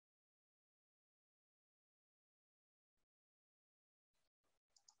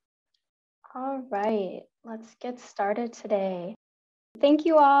All right, let's get started today. Thank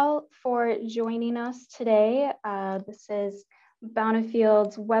you all for joining us today. This is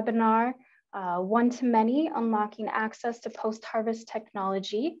Bountifield's webinar, One-to-Many, Unlocking Access to Post-Harvest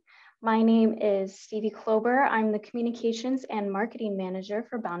Technology. My name is Stevie Klober. I'm the Communications and Marketing Manager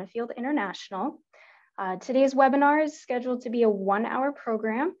for Bountifield International. Today's webinar is scheduled to be a 1-hour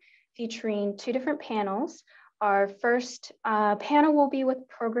program featuring 2 different panels. Our first panel will be with the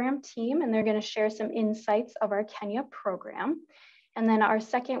program team, and they're going to share some insights of our Kenya program. And then our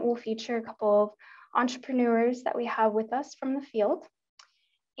second will feature a couple of entrepreneurs that we have with us from the field.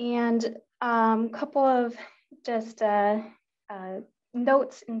 And a couple of just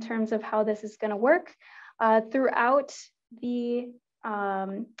notes in terms of how this is going to work. Throughout the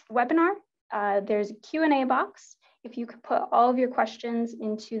webinar, there's a Q&A box. If you could put all of your questions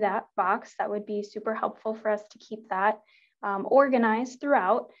into that box, that would be super helpful for us to keep that organized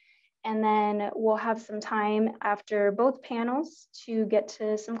throughout. And then we'll have some time after both panels to get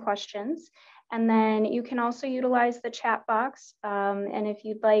to some questions. And then you can also utilize the chat box. And if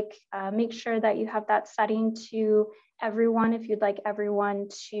you'd like, make sure that you have that setting to everyone. If you'd like everyone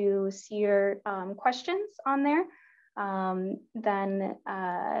to see your questions on there, then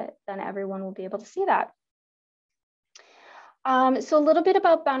everyone will be able to see that. So a little bit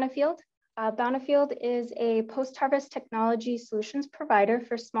about Bountifield. Bountifield is a post-harvest technology solutions provider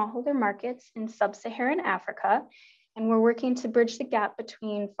for smallholder markets in sub-Saharan Africa, and we're working to bridge the gap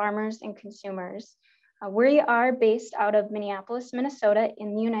between farmers and consumers. We are based out of Minneapolis, Minnesota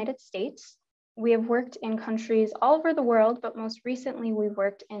in the United States. We have worked in countries all over the world, but most recently we've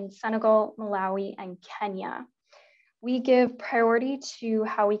worked in Senegal, Malawi, and Kenya. We give priority to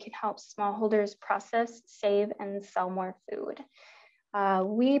how we can help smallholders process, save, and sell more food.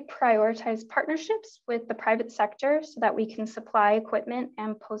 We prioritize partnerships with the private sector so that we can supply equipment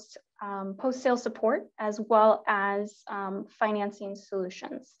and post-sale support, as well as financing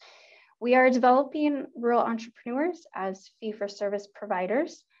solutions. We are developing rural entrepreneurs as fee-for-service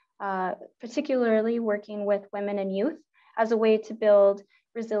providers, particularly working with women and youth as a way to build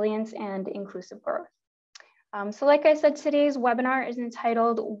resilience and inclusive growth. So like I said, today's webinar is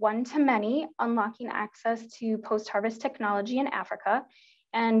entitled One-to-Many, Unlocking Access to Post-Harvest Technology in Africa.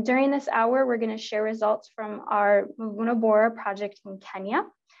 And during this hour, we're going to share results from our Mavuno Bora project in Kenya.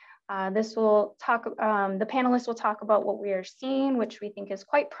 The panelists will talk about what we are seeing, which we think is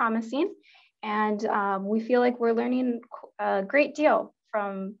quite promising. And we feel like we're learning a great deal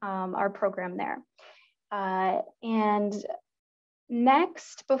from our program there. And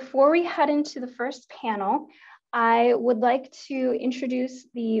next, before we head into the first panel, I would like to introduce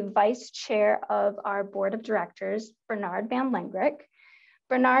the Vice Chair of our Board of Directors, Bernard Van Lengrik.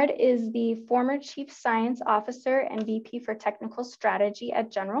 Bernard is the former Chief Science Officer and VP for Technical Strategy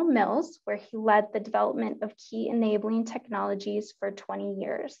at General Mills, where he led the development of key enabling technologies for 20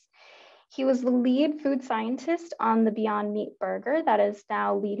 years. He was the lead food scientist on the Beyond Meat burger that is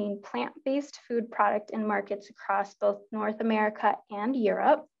now leading plant-based food product in markets across both North America and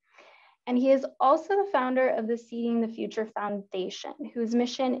Europe. And he is also the founder of the Seeding the Future Foundation, whose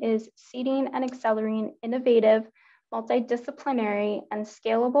mission is seeding and accelerating innovative, multidisciplinary, and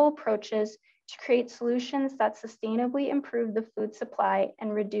scalable approaches to create solutions that sustainably improve the food supply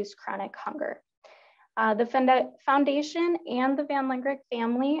and reduce chronic hunger. The foundation and the Van Lengrik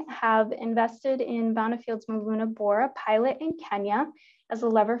family have invested in Bountifield's Mavuno Bora pilot in Kenya as a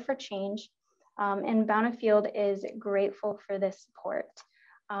lever for change, and Bountifield is grateful for this support.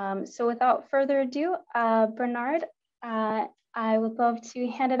 So without further ado, Bernard, I would love to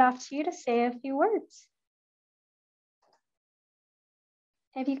hand it off to you to say a few words.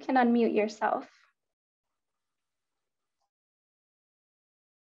 If you can unmute yourself.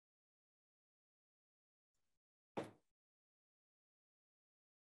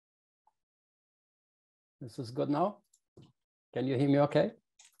 This is good now. Can you hear me okay?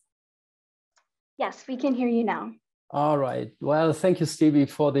 Yes, we can hear you now. All right. Well, thank you, Stevie,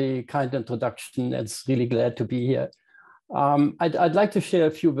 for the kind introduction. It's really glad to be here. I'd like to share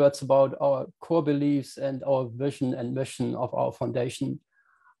a few words about our core beliefs and our vision and mission of our foundation.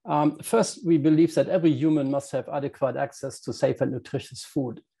 First, we believe that every human must have adequate access to safe and nutritious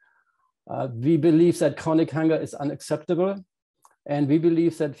food. We believe that chronic hunger is unacceptable. And we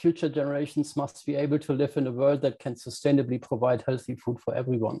believe that future generations must be able to live in a world that can sustainably provide healthy food for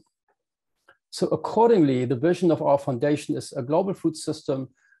everyone. So accordingly, the vision of our foundation is a global food system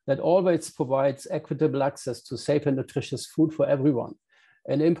that always provides equitable access to safe and nutritious food for everyone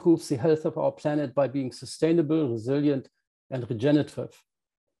and improves the health of our planet by being sustainable, resilient, and regenerative.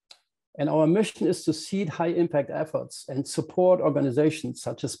 And our mission is to seed high impact efforts and support organizations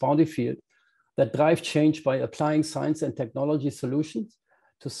such as Bountifield that drive change by applying science and technology solutions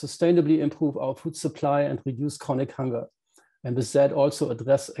to sustainably improve our food supply and reduce chronic hunger, and with that also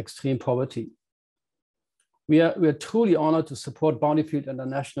address extreme poverty. We are truly honored to support Bountifield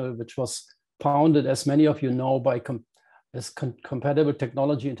International, which was founded, as many of you know, by Compatible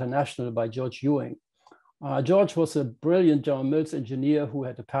Technology International by George Ewing. George was a brilliant General Mills engineer who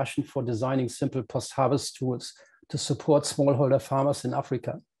had a passion for designing simple post-harvest tools to support smallholder farmers in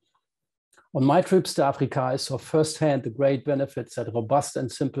Africa. On my trips to Africa, I saw firsthand the great benefits that robust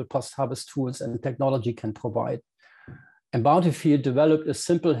and simple post-harvest tools and technology can provide. And Bountifield developed a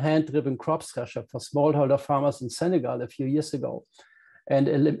simple hand-driven crop thresher for smallholder farmers in Senegal a few years ago. And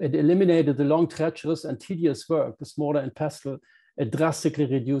it eliminated the long, treacherous and tedious work with mortar and pestle. It drastically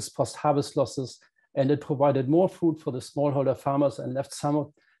reduced post-harvest losses, and it provided more food for the smallholder farmers and left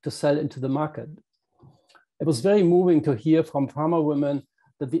some to sell into the market. It was very moving to hear from farmer women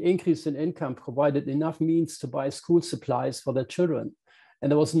that the increase in income provided enough means to buy school supplies for their children.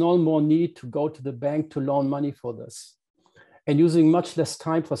 And there was no more need to go to the bank to loan money for this. And using much less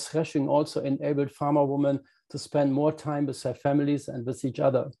time for threshing also enabled farmer women to spend more time with their families and with each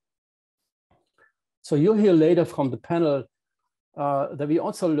other. So you'll hear later from the panel that we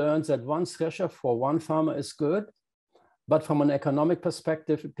also learned that one thresher for one farmer is good, but from an economic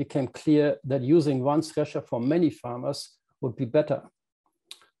perspective, it became clear that using one thresher for many farmers would be better.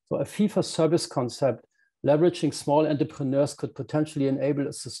 So a fee-for-service concept, leveraging small entrepreneurs, could potentially enable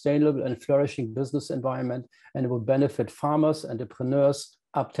a sustainable and flourishing business environment, and it would benefit farmers, entrepreneurs,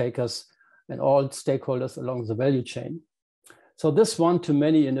 uptakers, and all stakeholders along the value chain. So this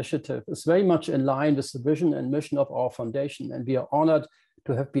one-to-many initiative is very much in line with the vision and mission of our foundation, and we are honored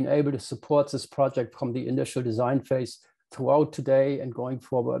to have been able to support this project from the initial design phase throughout today and going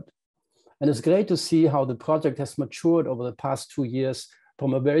forward. And it's great to see how the project has matured over the past 2 years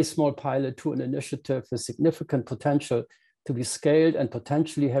from a very small pilot to an initiative with significant potential to be scaled and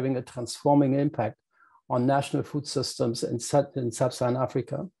potentially having a transforming impact on national food systems in sub-Saharan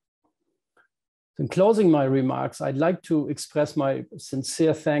Africa. In closing my remarks, I'd like to express my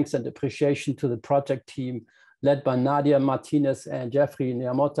sincere thanks and appreciation to the project team led by Nadia Martinez and Jeffrey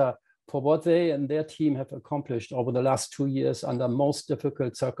Nyamota for what they and their team have accomplished over the last 2 years under most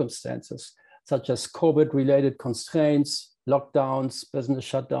difficult circumstances, such as COVID-related constraints, lockdowns, business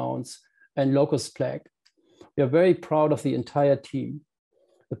shutdowns, and locust plague. We are very proud of the entire team.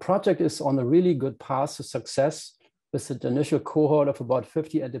 The project is on a really good path to success with an initial cohort of about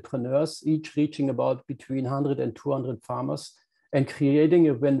 50 entrepreneurs, each reaching about between 100 and 200 farmers, and creating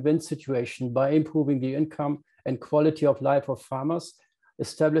a win-win situation by improving the income and quality of life of farmers,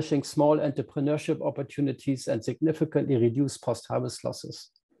 establishing small entrepreneurship opportunities, and significantly reduce post-harvest losses.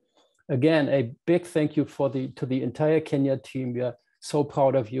 Again, a big thank you to the entire Kenya team. We are so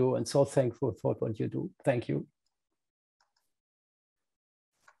proud of you and so thankful for what you do. Thank you.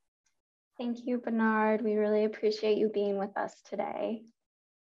 Thank you, Bernard. We really appreciate you being with us today.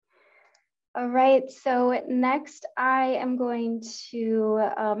 All right, so next I am going to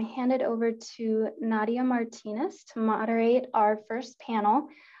hand it over to Nadia Martinez to moderate our first panel.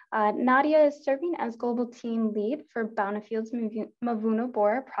 Nadia is serving as Global Team Lead for Bountifield's Mavuno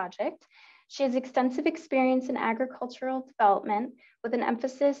Bora project. She has extensive experience in agricultural development with an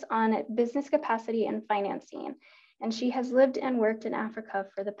emphasis on business capacity and financing. And she has lived and worked in Africa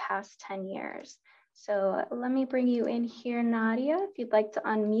for the past 10 years. So let me bring you in here, Nadia, if you'd like to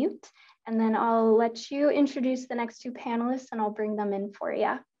unmute, and then I'll let you introduce the next 2 panelists and I'll bring them in for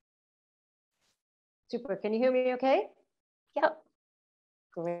you. Super, can you hear me okay? Yep.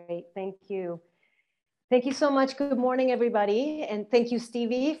 Great, thank you. Thank you so much. Good morning, everybody. And thank you,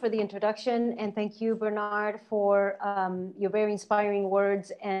 Stevie, for the introduction. And thank you, Bernard, for your very inspiring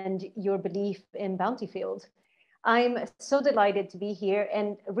words and your belief in Bountifield. I'm so delighted to be here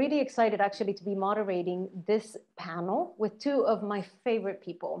and really excited actually to be moderating this panel with 2 of my favorite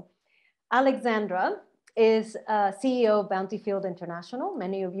people. Alexandra is CEO of Bountifield International.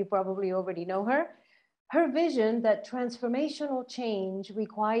 Many of you probably already know her. Her vision that transformational change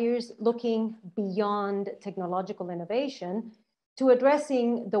requires looking beyond technological innovation to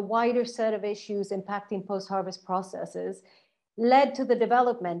addressing the wider set of issues impacting post-harvest processes led to the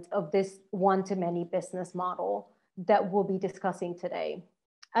development of this one-to-many business model that we'll be discussing today.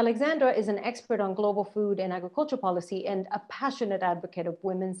 Alexandra is an expert on global food and agriculture policy and a passionate advocate of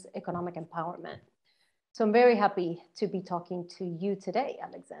women's economic empowerment. So I'm very happy to be talking to you today,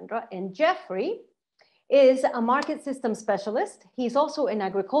 Alexandra. And Jeffrey is a market system specialist. He's also an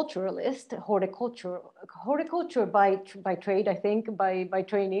agriculturalist, horticulture by trade, I think, by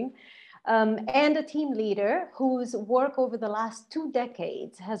training, and a team leader whose work over the last 2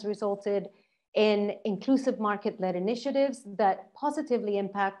 decades has resulted in inclusive market-led initiatives that positively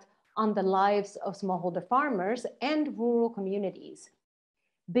impact on the lives of smallholder farmers and rural communities.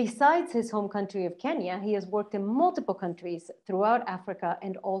 Besides his home country of Kenya, he has worked in multiple countries throughout Africa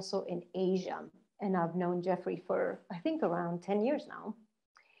and also in Asia. And I've known Jeffrey for, I think, around 10 years now.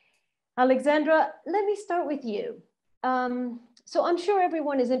 Alexandra, let me start with you. So I'm sure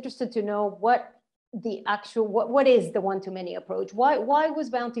everyone is interested to know what is the one-to-many approach? Why was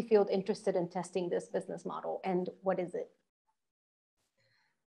Bountifield interested in testing this business model, and what is it?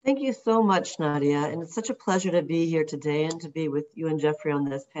 Thank you so much, Nadia. And it's such a pleasure to be here today and to be with you and Jeffrey on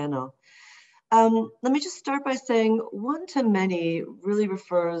this panel. Let me just start by saying one-to-many really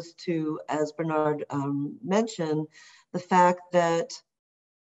refers to, as Bernard mentioned, the fact that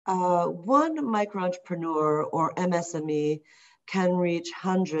one micro-entrepreneur or MSME can reach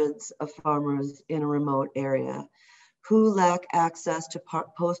hundreds of farmers in a remote area who lack access to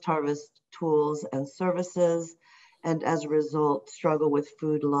post-harvest tools and services, and as a result struggle with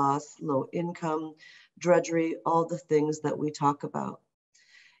food loss, low income, drudgery, all the things that we talk about.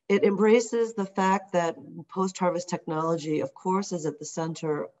 It embraces the fact that post-harvest technology, of course, is at the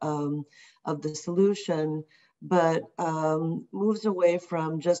center of the solution, but moves away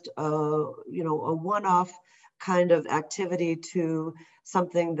from just a one-off kind of activity to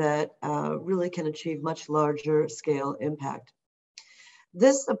something that really can achieve much larger scale impact.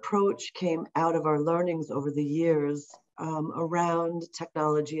 This approach came out of our learnings over the years around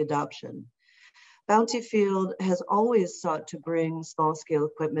technology adoption. Bountifield has always sought to bring small-scale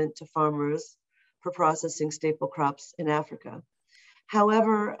equipment to farmers for processing staple crops in Africa.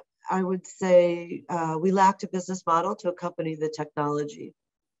 However, I would say we lacked a business model to accompany the technology.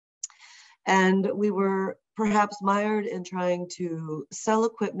 And we were perhaps mired in trying to sell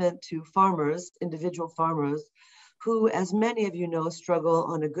equipment to farmers, individual farmers, who, as many of you know, struggle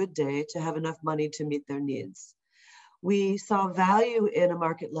on a good day to have enough money to meet their needs. We saw value in a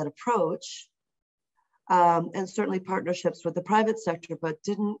market-led approach and certainly partnerships with the private sector, but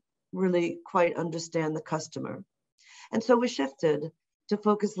didn't really quite understand the customer. And so we shifted to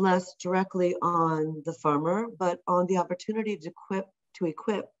focus less directly on the farmer, but on the opportunity to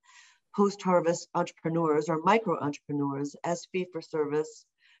equip post-harvest entrepreneurs or micro-entrepreneurs as fee-for-service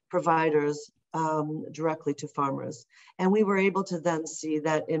providers directly to farmers. And we were able to then see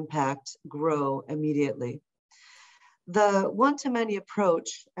that impact grow immediately. The one-to-many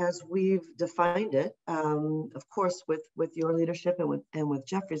approach, as we've defined it, of course, with your leadership and with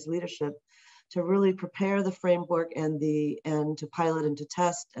Jeffrey's leadership, to really prepare the framework and to pilot and to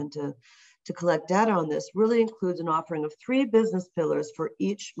test and to collect data on this, really includes an offering of 3 business pillars for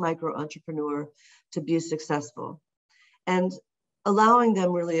each micro-entrepreneur to be successful. And allowing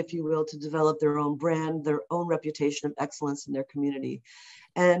them really, if you will, to develop their own brand, their own reputation of excellence in their community.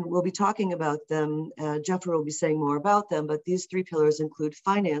 And we'll be talking about them, Jeffrey will be saying more about them, but these 3 pillars include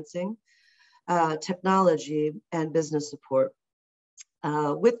financing, technology, and business support.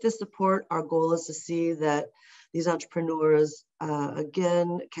 With this support, our goal is to see that these entrepreneurs,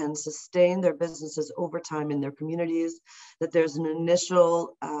 again, can sustain their businesses over time in their communities, that there's an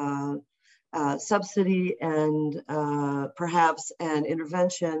initial subsidy and perhaps an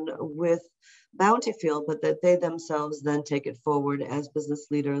intervention with Bountifield, but that they themselves then take it forward as business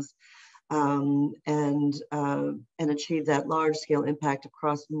leaders and achieve that large scale impact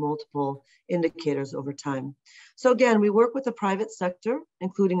across multiple indicators over time. So again, we work with the private sector,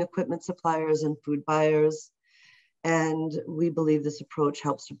 including equipment suppliers and food buyers. And we believe this approach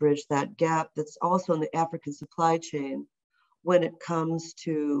helps to bridge that gap that's also in the African supply chain when it comes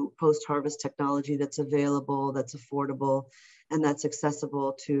to post-harvest technology that's available, that's affordable, and that's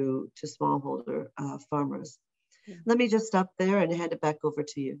accessible to smallholder farmers. Yeah. Let me just stop there and hand it back over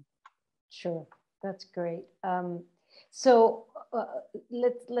to you. Sure, that's great. So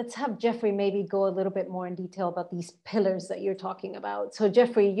let's have Jeffrey maybe go a little bit more in detail about these pillars that you're talking about. So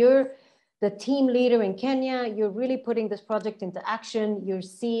Jeffrey, you're the team leader in Kenya. You're really putting this project into action. You're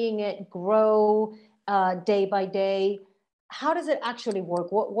seeing it grow day by day. How does it actually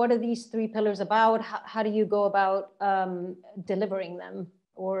work? What are these 3 pillars about? How do you go about delivering them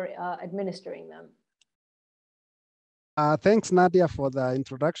or administering them? Thanks, Nadia, for the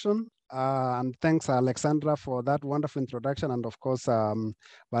introduction. And thanks, Alexandra, for that wonderful introduction. And of course,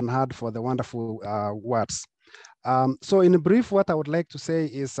 Bernard for the wonderful words. So in brief, what I would like to say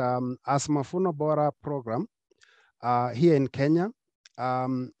is as Mavuno Bora program here in Kenya,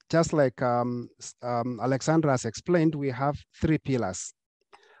 just like Alexandra has explained, we have 3 pillars.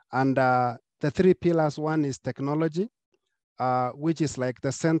 And the 3 pillars, one is technology, which is like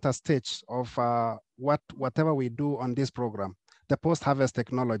the center stage of whatever we do on this program, the post-harvest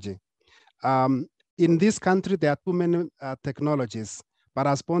technology. In this country, there are too many technologies, but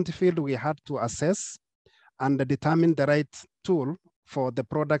as Bountifield, we had to assess and determine the right tool for the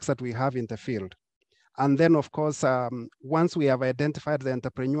products that we have in the field. And then, of course, once we have identified the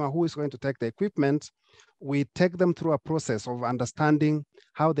entrepreneur who is going to take the equipment, we take them through a process of understanding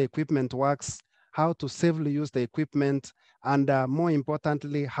how the equipment works, how to safely use the equipment, and more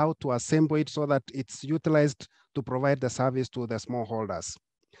importantly, how to assemble it so that it's utilized to provide the service to the smallholders.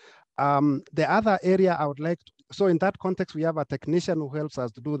 The other area I would like to, so in that context, we have a technician who helps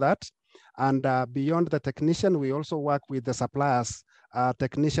us to do that. And beyond the technician, we also work with the suppliers,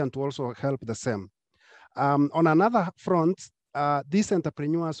 technician to also help the same. On another front, these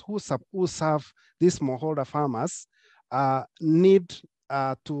entrepreneurs who serve these smallholder farmers need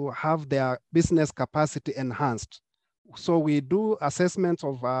to have their business capacity enhanced. So we do assessments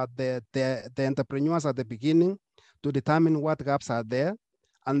of the entrepreneurs at the beginning to determine what gaps are there.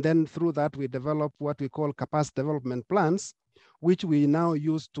 And then through that, we develop what we call capacity development plans, which we now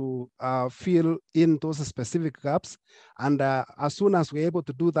use to fill in those specific gaps. And as soon as we're able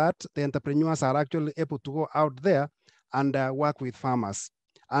to do that, the entrepreneurs are actually able to go out there and work with farmers.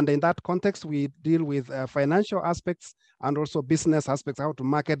 And in that context, we deal with financial aspects and also business aspects, how to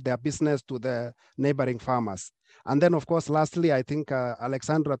market their business to the neighboring farmers. And then, of course, lastly, I think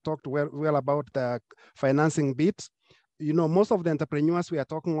Alexandra talked well about the financing bit. You know, most of the entrepreneurs we are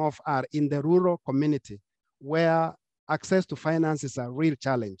talking of are in the rural community where access to finance is a real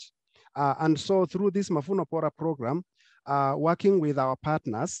challenge. And so through this Mavuno Bora program, working with our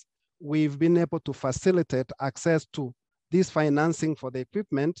partners, we've been able to facilitate access to this financing for the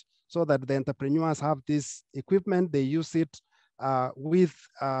equipment so that the entrepreneurs have this equipment, they use it with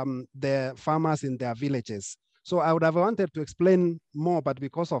the farmers in their villages. So I would have wanted to explain more, but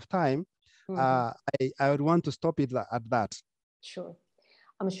because of time, I would want to stop it at that. Sure.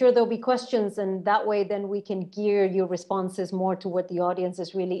 I'm sure there'll be questions, and that way then we can gear your responses more to what the audience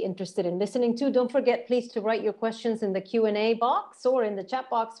is really interested in listening to. Don't forget, please, to write your questions in the Q&A box or in the chat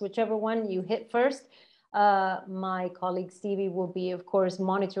box, whichever one you hit first. My colleague Stevie will be, of course,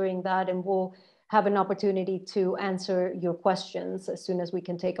 monitoring that, and we'll have an opportunity to answer your questions as soon as we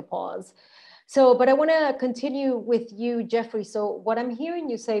can take a pause. So, but I want to continue with you, Jeffrey. So what I'm hearing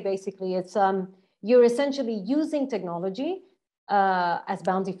you say, basically, it's you're essentially using technology, as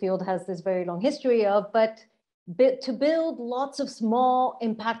Bountifield has this very long history of, but to build lots of small,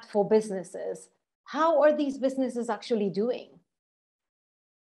 impactful businesses. How are these businesses actually doing?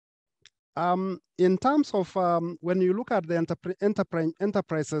 In terms of when you look at the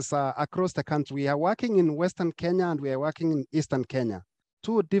enterprises across the country, we are working in Western Kenya and we are working in Eastern Kenya,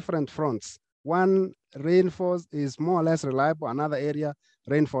 two different fronts. One, rainfall is more or less reliable, another area,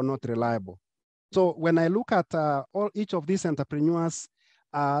 rainfall not reliable. So when I look at each of these entrepreneurs,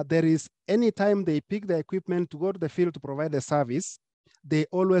 there is any time they pick the equipment to go to the field to provide a service, they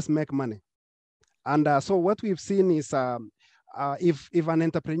always make money. And so what we've seen is if an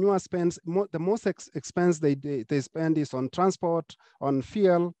entrepreneur spends, the most expense they spend is on transport, on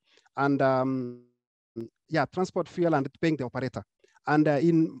fuel, and transport, fuel, and paying the operator. And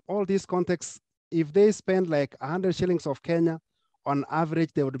in all these contexts, if they spend like 100 shillings of Kenya, on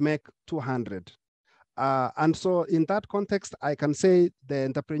average, they would make 200. And so in that context, I can say the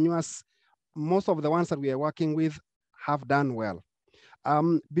entrepreneurs, most of the ones that we are working with have done well.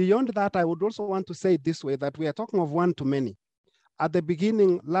 Beyond that, I would also want to say it this way, that we are talking of one to many. At the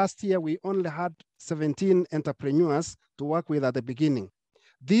beginning, last year, we only had 17 entrepreneurs to work with at the beginning.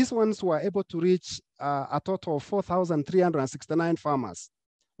 These ones were able to reach a total of 4,369 farmers.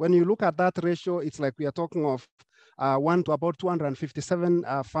 When you look at that ratio, it's like we are talking of 1 to about 257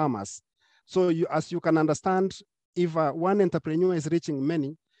 farmers. So as you can understand, if one entrepreneur is reaching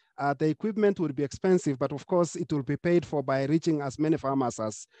many, the equipment will be expensive, but of course it will be paid for by reaching as many farmers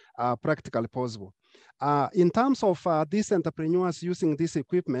as practically possible. In terms of these entrepreneurs using this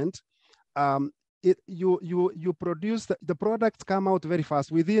equipment, you produce, the products come out very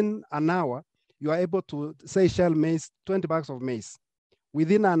fast. Within an hour, you are able to, say, shell maize, 20 bags of maize.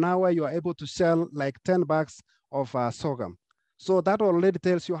 Within an hour, you are able to shell like 10 bags of sorghum. So that already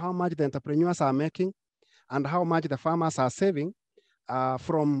tells you how much the entrepreneurs are making and how much the farmers are saving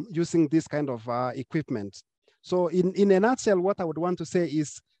from using this kind of equipment. So in a nutshell, what I would want to say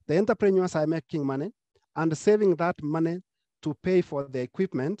is the entrepreneurs are making money and saving that money to pay for the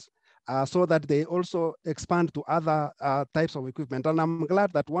equipment so that they also expand to other types of equipment. And I'm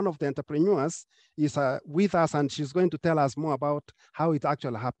glad that one of the entrepreneurs is with us, and she's going to tell us more about how it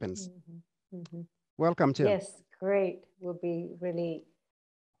actually happens. Mm-hmm. Mm-hmm. Welcome, Chair. Yes, great. We'll be really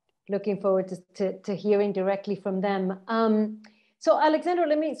looking forward to hearing directly from them. So Alexandra,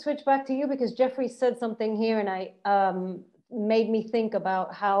 let me switch back to you because Jeffrey said something here and I made me think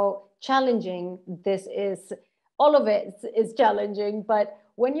about how challenging this is. All of it is challenging, but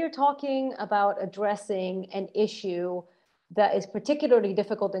when you're talking about addressing an issue that is particularly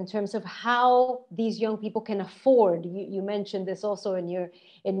difficult in terms of how these young people can afford, you mentioned this also in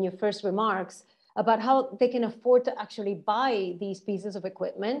your first remarks, about how they can afford to actually buy these pieces of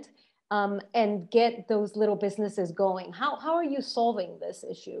equipment and get those little businesses going. How are you solving this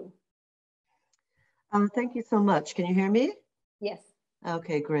issue? Thank you so much. Can you hear me? Yes.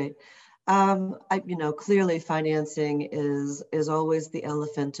 Okay, great. Clearly financing is always the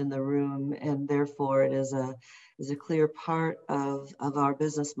elephant in the room, and therefore it is a clear part of our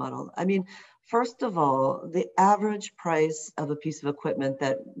business model. I mean, first of all, the average price of a piece of equipment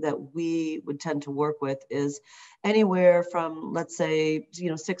that we would tend to work with is anywhere from, let's say,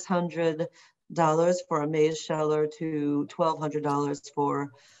 $600 for a maize sheller to $1,200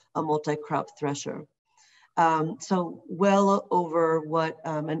 for a multi-crop thresher. So well over what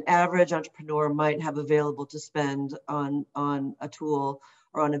an average entrepreneur might have available to spend on a tool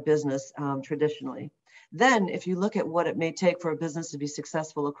or on a business traditionally. Then if you look at what it may take for a business to be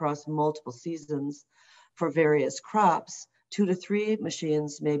successful across multiple seasons for various crops, 2 to 3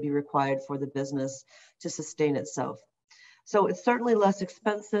 machines may be required for the business to sustain itself. So it's certainly less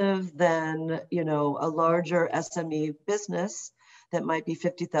expensive than, a larger SME business that might be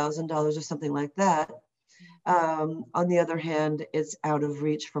 $50,000 or something like that. On the other hand, it's out of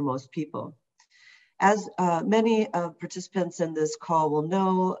reach for most people. As many participants in this call will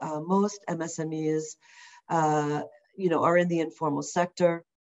know, most MSMEs, are in the informal sector.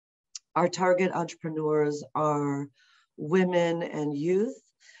 Our target entrepreneurs are women and youth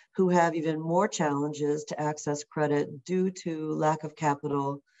who have even more challenges to access credit due to lack of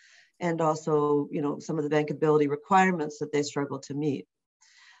capital and also, some of the bankability requirements that they struggle to meet.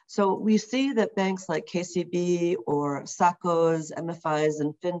 So we see that banks like KCB or SACOs, MFIs,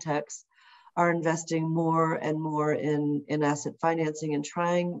 and fintechs are investing more and more in asset financing and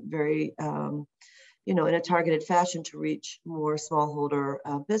trying very, in a targeted fashion to reach more smallholder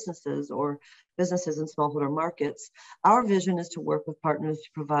businesses or businesses in smallholder markets. Our vision is to work with partners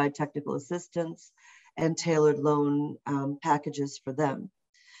to provide technical assistance and tailored loan packages for them.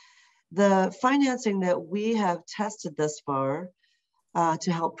 The financing that we have tested thus far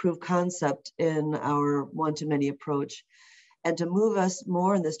to help prove concept in our one-to-many approach and to move us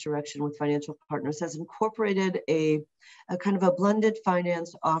more in this direction with financial partners has incorporated a kind of a blended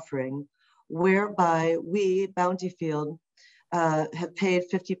finance offering whereby we, Bountifield, have paid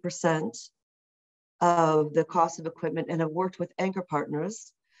 50% of the cost of equipment and have worked with anchor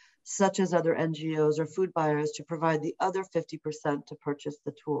partners, such as other NGOs or food buyers, to provide the other 50% to purchase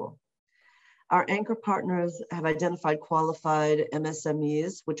the tool. Our anchor partners have identified qualified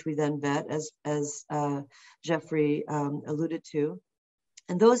MSMEs, which we then vet, as Jeffrey alluded to.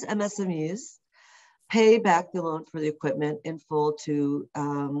 And those MSMEs pay back the loan for the equipment in full to,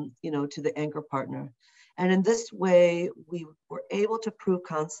 to the anchor partner. And in this way, we were able to prove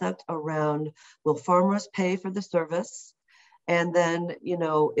concept around, will farmers pay for the service? And then,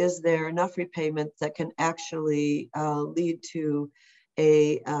 is there enough repayment that can actually lead to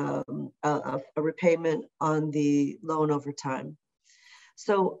a repayment on the loan over time?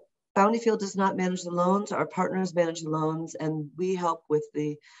 So Bountifield does not manage the loans. Our partners manage the loans, and we help with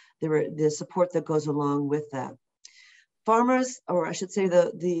the support that goes along with that. Farmers, or I should say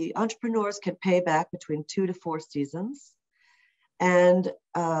the entrepreneurs, can pay back between 2 to 4 seasons. And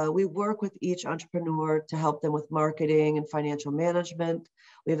we work with each entrepreneur to help them with marketing and financial management.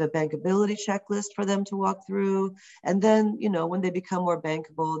 We have a bankability checklist for them to walk through. And then, when they become more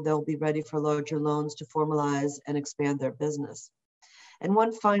bankable, they'll be ready for larger loans to formalize and expand their business. And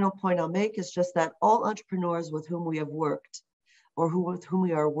one final point I'll make is just that all entrepreneurs with whom we have worked or with whom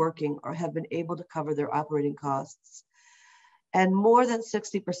we are working have been able to cover their operating costs. And more than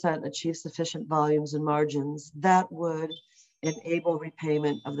 60% achieve sufficient volumes and margins that would enable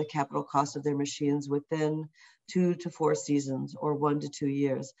repayment of the capital cost of their machines within 2 to 4 seasons or 1 to 2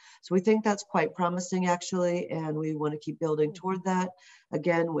 years. So we think that's quite promising, actually, and we want to keep building toward that,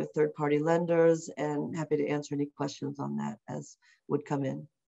 again, with third-party lenders, and happy to answer any questions on that as would come in.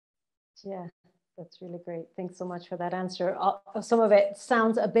 Yeah, that's really great. Thanks so much for that answer. Some of it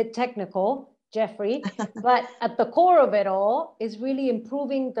sounds a bit technical, Jeffrey, but at the core of it all is really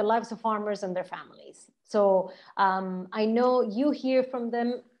improving the lives of farmers and their families. So I know you hear from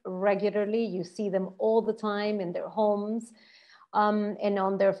them regularly. You see them all the time in their homes and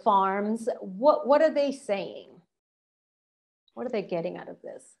on their farms. What are they saying? What are they getting out of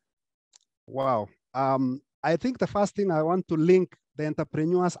this? Wow. I think the first thing I want to link the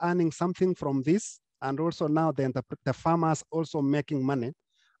entrepreneurs earning something from this, and also now the farmers also making money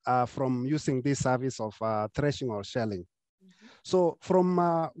from using this service of threshing or shelling. Mm-hmm. So from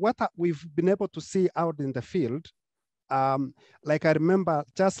what we've been able to see out in the field, like I remember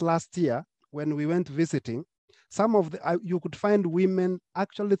just last year when we went visiting, some of the, you could find women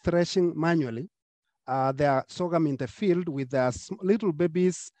actually threshing manually their sorghum in the field with their little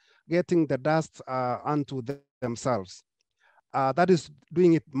babies getting the dust onto themselves. That is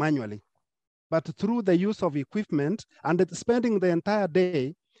doing it manually. But through the use of equipment and spending the entire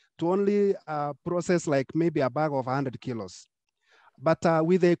day to only process like maybe a bag of 100 kilos. But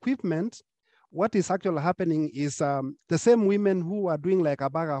with the equipment, what is actually happening is the same women who are doing like a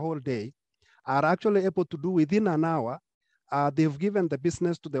bag a whole day are actually able to do within an hour. They've given the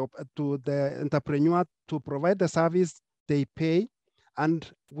business to the entrepreneur to provide the service, they pay, and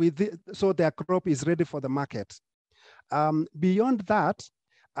so their crop is ready for the market. Beyond that,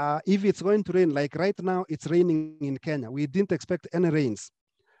 if it's going to rain, like right now it's raining in Kenya, we didn't expect any rains.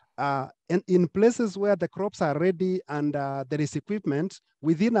 And in places where the crops are ready and there is equipment,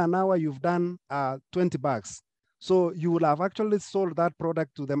 within an hour you've done 20 bags. So you will have actually sold that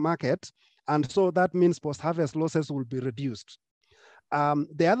product to the market, and so that means post-harvest losses will be reduced.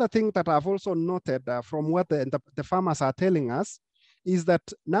 The other thing that I've also noted from what the farmers are telling us is that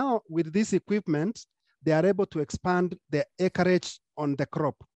now with this equipment, they are able to expand the acreage on the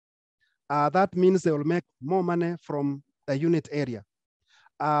crop. That means they will make more money from the unit area.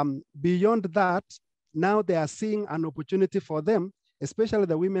 Beyond that, now they are seeing an opportunity for them, especially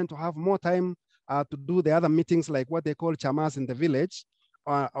the women, to have more time to do the other meetings like what they call chamas in the village,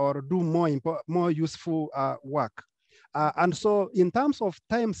 or do more useful work. And so in terms of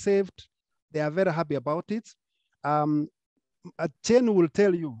time saved, they are very happy about it. Chen will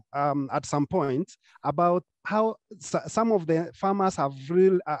tell you at some point about how some of the farmers are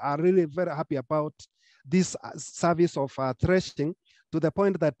really very happy about this service of threshing, to the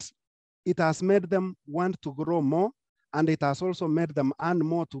point that it has made them want to grow more, and it has also made them earn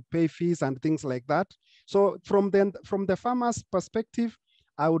more to pay fees and things like that. So from the farmer's perspective,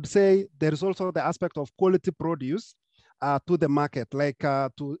 I would say there's also the aspect of quality produce to the market, like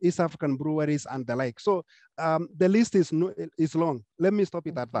to East African breweries and the like. So the list is long. Let me stop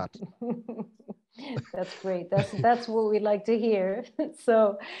it at that. That's great. That's what we like to hear.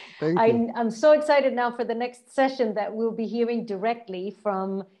 So I'm so excited now for the next session that we'll be hearing directly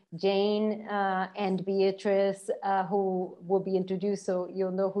from Jane and Beatrice, who will be introduced, so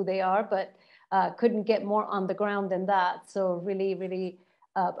you'll know who they are, but couldn't get more on the ground than that. So really, really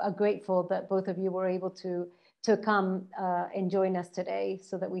grateful that both of you were able to come and join us today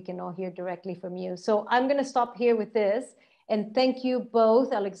so that we can all hear directly from you. So I'm going to stop here with this. And thank you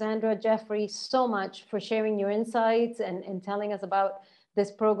both, Alexandra, Jeffrey, so much for sharing your insights and telling us about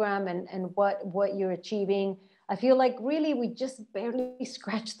this program and what you're achieving. I feel like really we just barely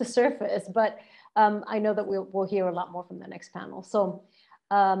scratched the surface, but I know that we'll hear a lot more from the next panel. So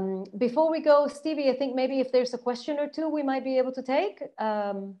before we go, Stevie, I think maybe if there's a question or two we might be able to take,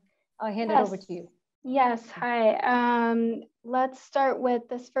 I'll hand it over to you. Yes, hi. Let's start with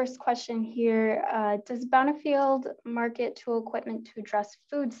this first question here. Does Bountifield market tool equipment to address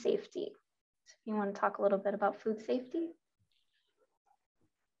food safety? So if you want to talk a little bit about food safety.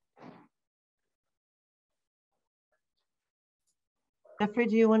 Jeffrey,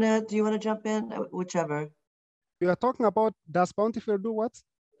 do you want to jump in? Whichever. We are talking about, does Bountifield do what?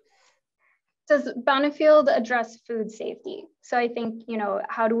 Does Bountifield address food safety? So I think,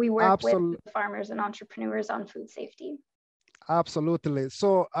 how do we work with farmers and entrepreneurs on food safety? Absolutely.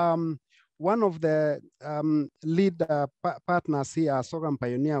 So one of the lead partners here, Sorghum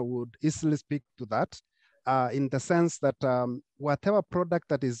Pioneer, would easily speak to that in the sense that whatever product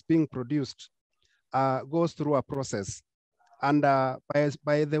that is being produced goes through a process. And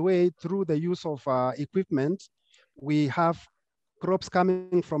by the way, through the use of equipment, we have crops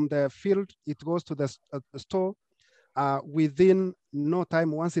coming from the field, it goes to the store. Within no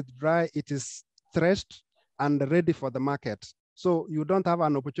time, once it's dry, it is threshed and ready for the market. So you don't have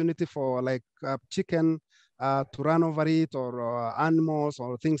an opportunity for like chicken to run over it, or animals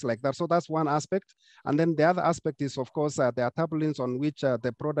or things like that. So that's one aspect. And then the other aspect is, of course, there are tarpaulins on which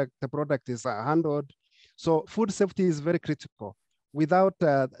the product is handled. So food safety is very critical. Without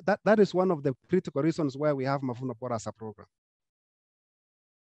that is one of the critical reasons why we have Mavuno Bora as a program.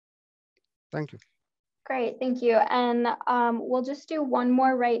 Thank you. Great, thank you. And we'll just do one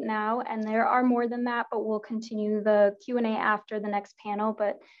more right now, and there are more than that, but we'll continue the Q&A after the next panel,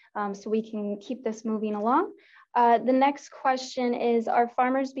 but so we can keep this moving along. The next question is, are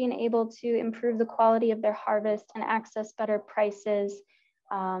farmers being able to improve the quality of their harvest and access better prices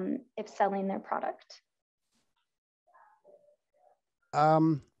if selling their product?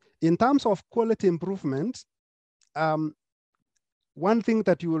 In terms of quality improvement, one thing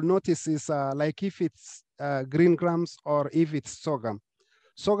that you will notice is like if it's green grams or if it's sorghum.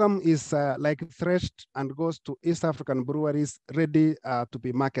 Sorghum is like threshed and goes to East African breweries ready to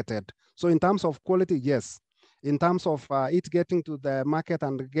be marketed. So in terms of quality, yes. In terms of it getting to the market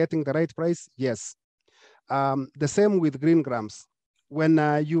and getting the right price, yes. The same with green grams. When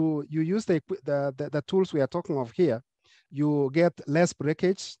you use the tools we are talking of here, you get less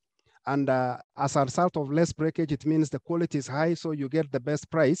breakage. And as a result of less breakage, it means the quality is high, so you get the best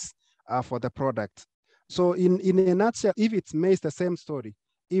price for the product. So in a nutshell, if it's maize, the same story.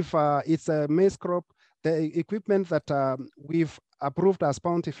 If it's a maize crop, the equipment that we've approved as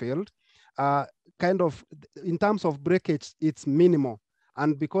Bountifield, kind of, in terms of breakage, it's minimal.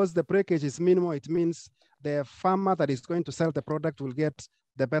 And because the breakage is minimal, it means the farmer that is going to sell the product will get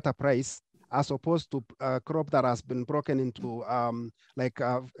the better price, as opposed to a crop that has been broken into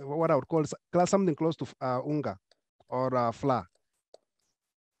what I would call something close to unga or flour.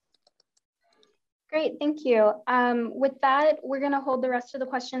 Great, thank you. With that, we're going to hold the rest of the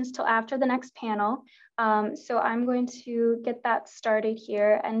questions till after the next panel. So I'm going to get that started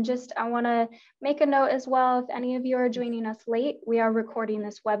here. And just, I want to make a note as well, if any of you are joining us late, we are recording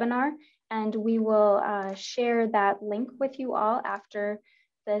this webinar, and we will share that link with you all after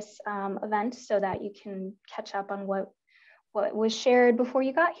this event so that you can catch up on what was shared before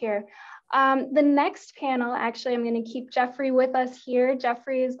you got here. The next panel, actually, I'm going to keep Jeffrey with us here.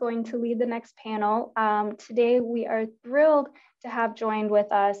 Jeffrey is going to lead the next panel. Today, we are thrilled to have joined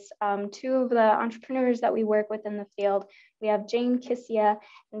with us two of the entrepreneurs that we work with in the field. We have Jane Kisia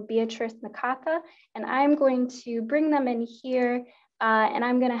and Beatrice Nakata, and I'm going to bring them in here, and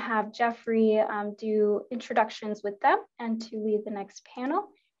I'm going to have Jeffrey do introductions with them and to lead the next panel.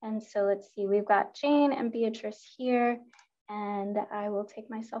 And so let's see, we've got Jane and Beatrice here, and I will take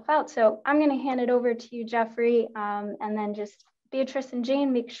myself out. So I'm going to hand it over to you, Jeffrey, and then just Beatrice and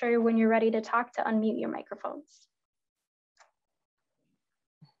Jane, make sure when you're ready to talk to unmute your microphones.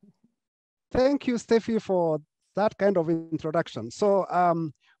 Thank you, Steffi, for that kind of introduction. So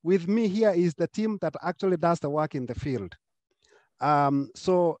with me here is the team that actually does the work in the field.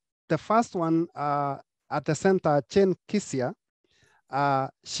 So the first one at the center, Jane Kisia,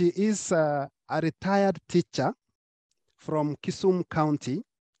 she is a retired teacher from Kisumu County,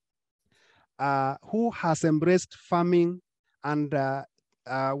 who has embraced farming and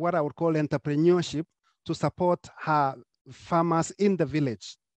what I would call entrepreneurship to support her farmers in the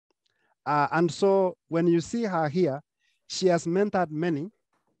village. And so when you see her here, she has mentored many,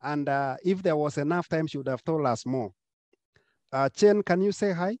 and if there was enough time, she would have told us more. Chen, can you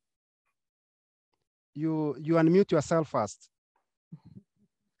say hi? You unmute yourself first.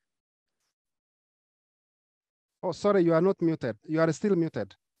 Oh, sorry, you are not muted. You are still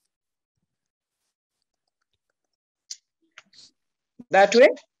muted. That way?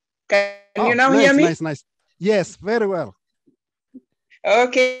 Can you now hear me? Nice. Yes, very well.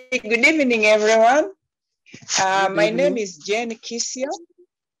 Okay, good evening, everyone. My name is Jane Kisia.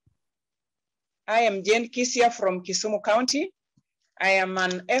 I am Jane Kisia from Kisumu County. I am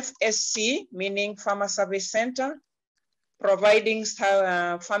an FSC, meaning Farmer Service Center, providing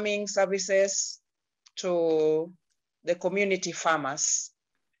farming services to the community farmers.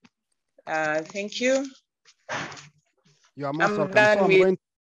 Thank you. You are most welcome.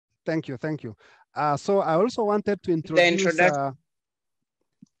 Thank you. So I also wanted to introduce,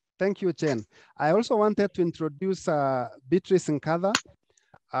 thank you, Jen. I also wanted to introduce Beatrice Nkatha,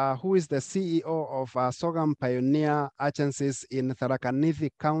 who is the CEO of Sorghum Pioneer Agencies in Tharaka Nithi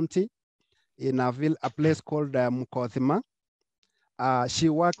County in a place called Mukothima. She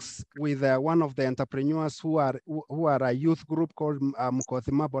works with one of the entrepreneurs who are a youth group called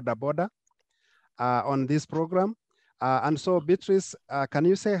Mukothima Boda on this program. And so Beatrice, can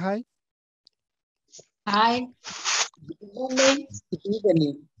you say hi? Hi, good morning, good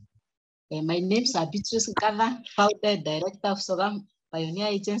evening. My name is Beatrice Nkatha, founder director of Sorghum Pioneer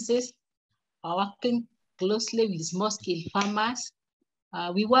Agencies, working closely with small-scale farmers.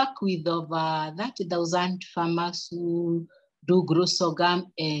 We work with over 30,000 farmers who do grow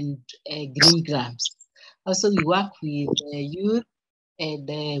sorghum and green grams. Also, we work with youth and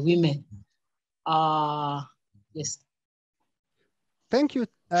women. Yes. Thank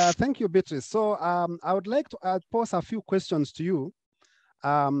you, Beatrice. So I would like to pose a few questions to you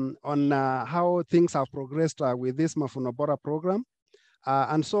on how things have progressed with this Mavuno Bora program.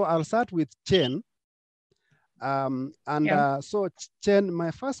 And so I'll start with Chen. So Chen,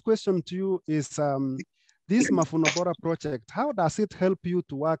 my first question to you is this Mavuno Bora project, how does it help you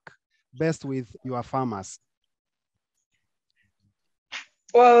to work best with your farmers?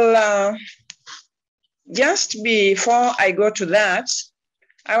 Well, just before I go to that,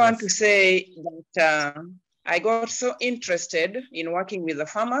 I want to say that I got so interested in working with the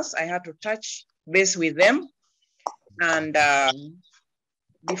farmers, I had to touch base with them. And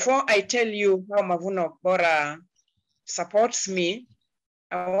before I tell you how Mavuno Bora supports me,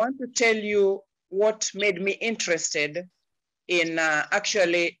 I want to tell you what made me interested in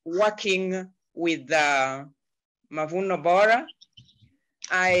actually working with Mavuno Bora.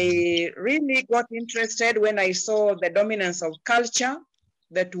 I really got interested when I saw the dominance of culture,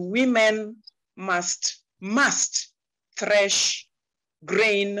 that women must thresh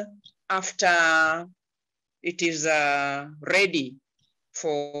grain after it is ready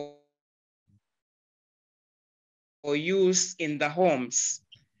for use in the homes.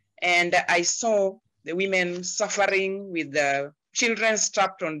 And I saw the women suffering with the children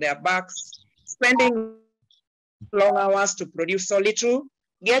strapped on their backs, spending long hours to produce so little,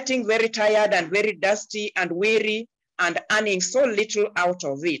 getting very tired and very dusty and weary, and earning so little out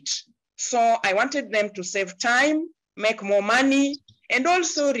of it. So I wanted them to save time, make more money, and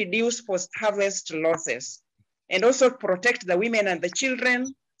also reduce post-harvest losses, and also protect the women and the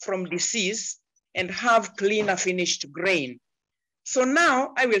children from disease and have cleaner finished grain. So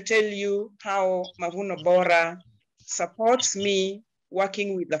now I will tell you how Mavuno Bora supports me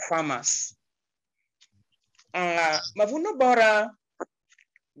working with the farmers. Mavuno Bora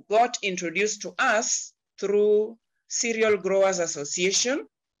got introduced to us through Cereal Growers Association.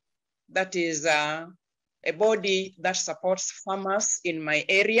 That is a body that supports farmers in my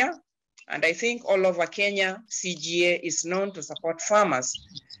area. And I think all over Kenya, CGA is known to support farmers.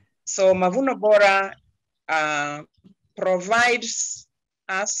 So Mavuno Bora provides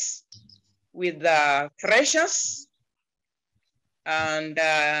us with the threshers, and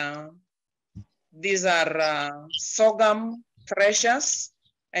these are sorghum threshers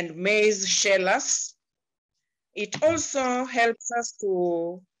and maize shellers. It also helps us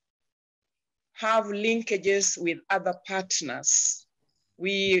to have linkages with other partners.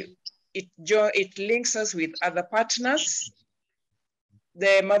 It links us with other partners.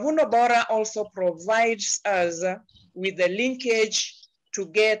 The Mavuno Bora also provides us with the linkage to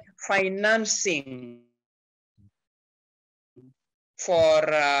get financing for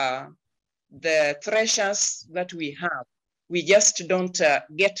the threshers that we have. We just don't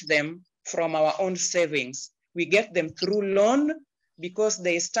get them from our own savings. We get them through loan because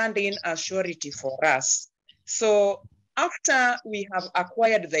they stand in as surety for us. So after we have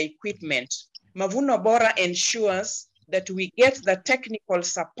acquired the equipment, Mavuno Bora ensures that we get the technical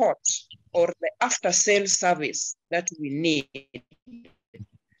support or the after-sale service that we need.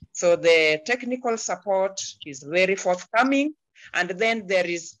 So the technical support is very forthcoming. And then there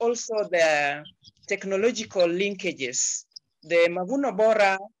is also the technological linkages. The Mavuno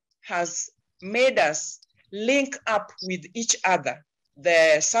Bora has made us link up with each other,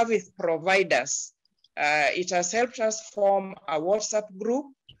 the service providers. It has helped us form a WhatsApp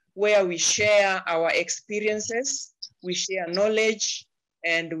group where we share our experiences, we share knowledge,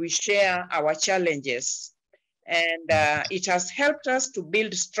 and we share our challenges. And it has helped us to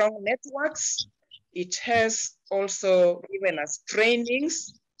build strong networks. It has also given us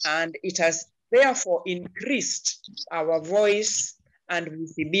trainings, and it has therefore increased our voice and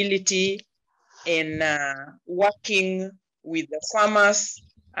visibility in working with the farmers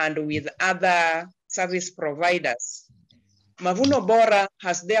and with other service providers. Mavuno Bora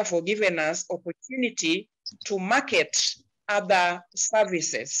has therefore given us opportunity to market other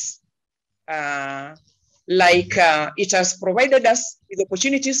services. It has provided us with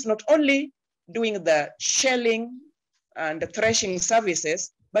opportunities not only doing the shelling and the threshing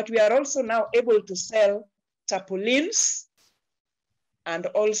services, but we are also now able to sell tarpaulins and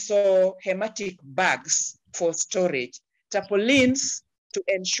also hematic bags for storage. Tarpaulins to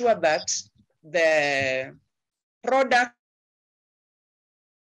ensure that the product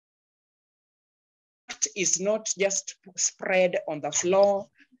is not just spread on the floor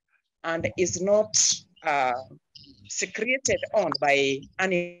and is not secreted on by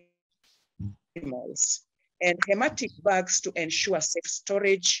animals. And hematic bags to ensure safe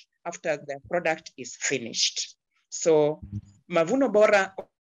storage after the product is finished. So Mavuno Bora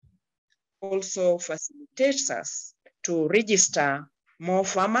also facilitates us to register more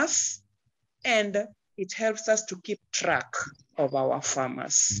farmers, and it helps us to keep track of our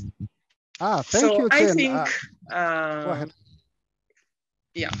farmers. Thank you, Chen. I think, go ahead.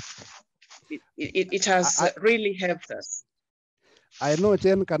 Yeah. it has really helped us. I know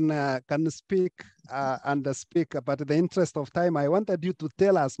Jen can speak and speak, but in the interest of time, I wanted you to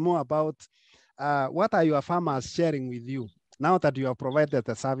tell us more about what are your farmers sharing with you now that you have provided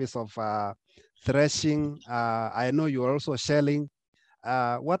the service of threshing. I know you are also shelling.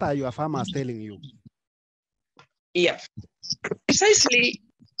 What are your farmers telling you? Yeah, precisely.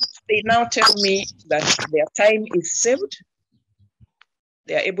 They now tell me that their time is saved.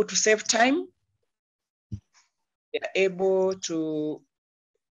 They are able to save time. They are able to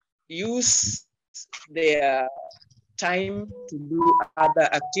use their time to do other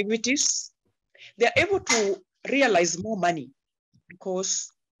activities. They are able to realize more money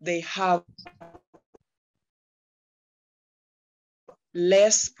because they have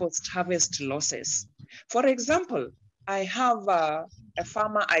less post-harvest losses. For example, I have a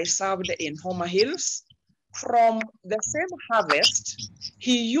farmer I served in Homer Hills. From the same harvest,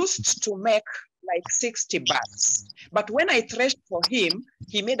 he used to make like 60 bags. But when I threshed for him,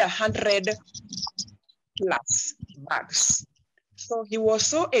 he made 100 plus bags. So he was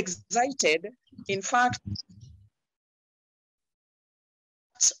so excited. In fact,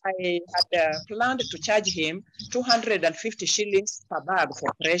 I had planned to charge him 250 shillings per bag for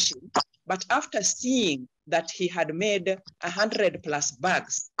threshing. But after seeing that he had made 100 plus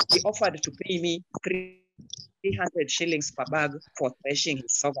bags, he offered to pay me 300 shillings per bag for threshing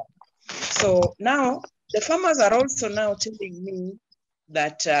his sorghum. So now the farmers are also now telling me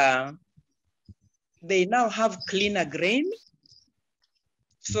that they now have cleaner grain.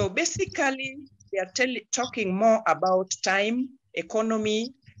 So basically, they are talking more about time,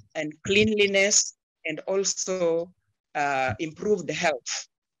 economy, and cleanliness, and also improved health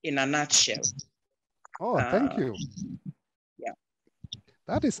in a nutshell. Oh, thank you. Yeah.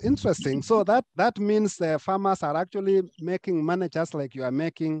 That is interesting. So that means the farmers are actually making money just like you are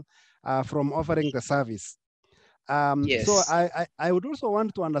making from offering the service. Yes. So I would also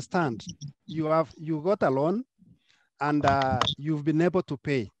want to understand, you got a loan and you've been able to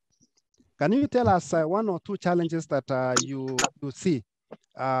pay. Can you tell us one or two challenges that you see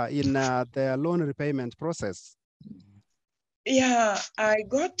in the loan repayment process? Yeah, I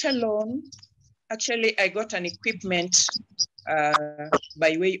got a loan. Actually, I got an equipment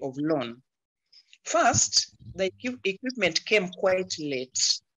by way of loan. First, the equipment came quite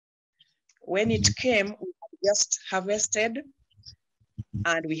late. When it came, we had just harvested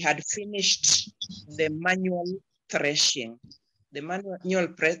and we had finished the manual threshing. The manual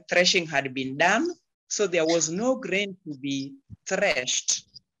threshing had been done, so there was no grain to be threshed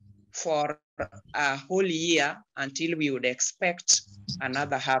for a whole year until we would expect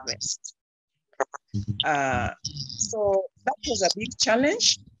another harvest. So that was a big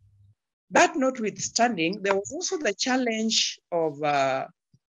challenge. That notwithstanding, there was also the challenge of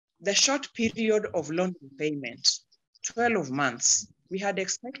the short period of loan repayment, 12 months. We had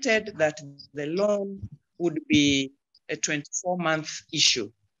expected that the loan would be a 24-month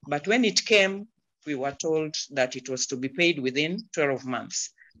issue. But when it came, we were told that it was to be paid within 12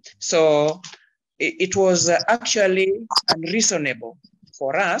 months. So it was actually unreasonable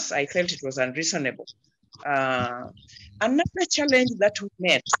for us. I felt it was unreasonable. Another challenge that we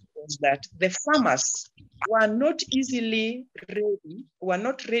met was that the farmers were not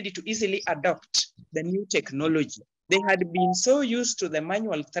ready to easily adopt the new technology. They had been so used to the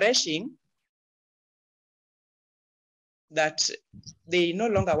manual threshing that they no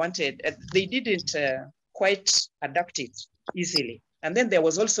longer wanted, they didn't quite adapt it easily. And then there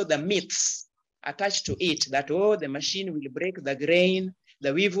was also the myths attached to it that, oh, the machine will break the grain,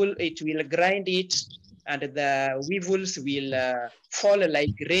 the weevil, it will grind it, and the weevils will fall like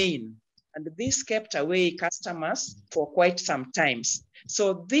rain. And this kept away customers for quite some times.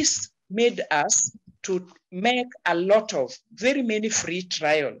 So this made us to make a lot of very many free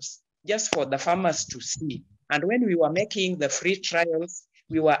trials just for the farmers to see. And when we were making the free trials,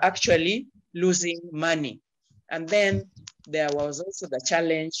 we were actually losing money. And then there was also the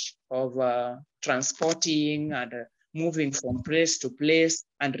challenge of transporting and moving from place to place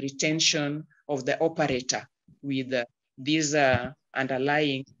and retention of the operator with these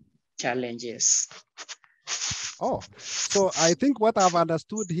underlying challenges. Oh, so I think what I've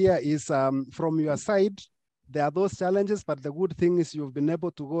understood here is from your side, there are those challenges, but the good thing is you've been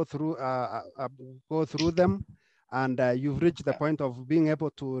able to go through them, and you've reached the point of being able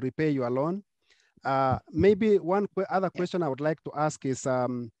to repay your loan. Maybe one other question I would like to ask is,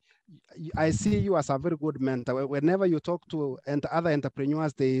 I see you as a very good mentor. Whenever you talk to other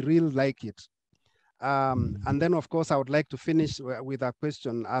entrepreneurs, they really like it. And then, of course, I would like to finish with a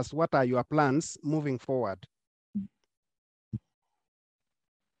question as what are your plans moving forward?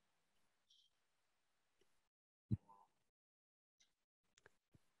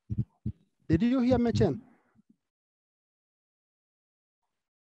 Did you hear me, Chen?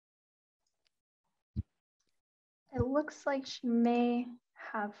 It looks like she may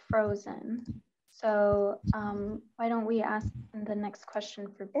have frozen. So why don't we ask the next question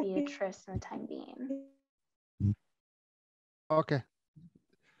for Beatrice in the time being? Okay.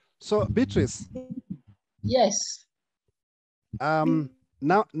 So Beatrice. Yes.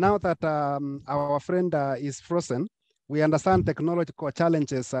 Now that our friend is frozen, we understand technological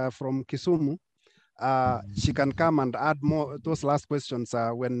challenges from Kisumu. She can come and add more those last questions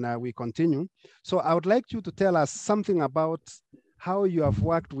when we continue. So I would like you to tell us something about how you have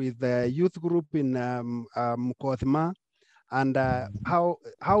worked with the youth group in Mukothima, and how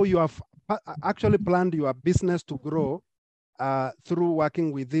you have actually planned your business to grow through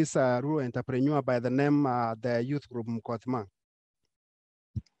working with this rural entrepreneur by the name the youth group Mukothima.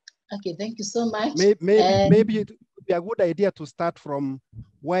 Okay, thank you so much. Maybe it would be a good idea to start from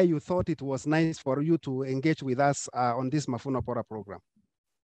where you thought it was nice for you to engage with us on this Mavuno Bora program.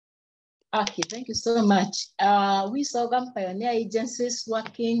 Okay, thank you so much. We Sorghum Pioneer Agencies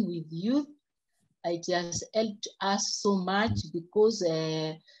working with youth. It has helped us so much because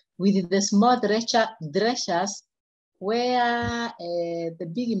with the small threshers, where the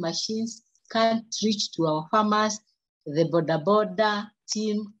big machines can't reach to our farmers, the border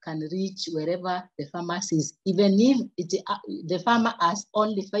team can reach wherever the farmers is. Even if the farmer has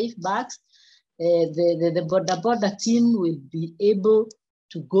only 5 bags, the border team will be able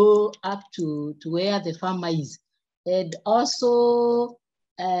to go up to where the farmer is. And also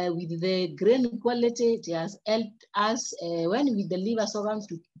with the grain quality, it has helped us when we deliver sorghum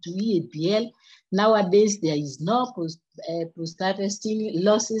to EAPL. Nowadays, there is no post-harvesting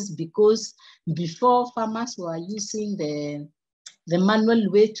losses because before farmers were using the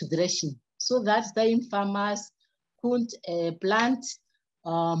manual way to threshing. So that time farmers couldn't plant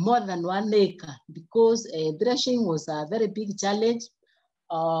more than 1 acre because threshing was a very big challenge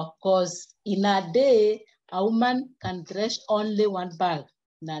because in a day, a woman can thresh only 1 bag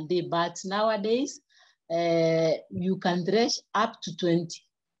in a day. But nowadays, you can thresh up to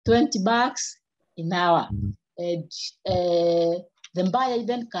 20 bags an hour. And the buyer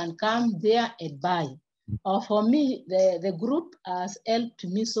even can come there and buy. For me, the group has helped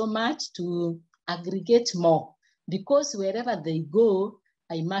me so much to aggregate more because wherever they go,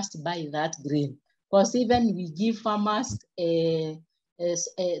 I must buy that grain. Because even we give farmers a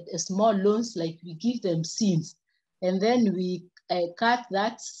small loans, like we give them seeds, and then we cut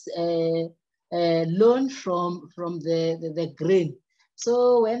that loan from the grain.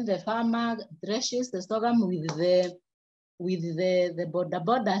 So when the farmer threshes the sorghum with the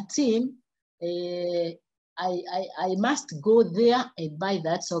border team, I must go there and buy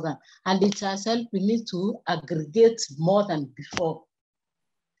that sorghum, and it has helped me to aggregate more than before.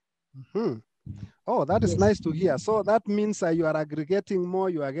 Mm-hmm. Oh, that is nice to hear. So that means you are aggregating more,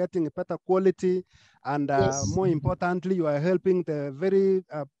 you are getting a better quality, and more importantly, you are helping the very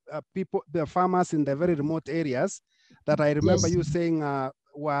people, the farmers in the very remote areas that I remember you saying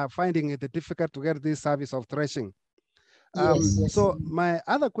were finding it difficult to get this service of threshing. So my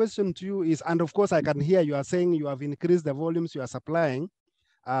other question to you is, and of course I can hear you are saying you have increased the volumes you are supplying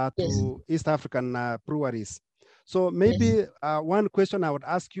to East African breweries. So maybe one question I would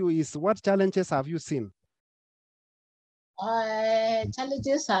ask you is, what challenges have you seen?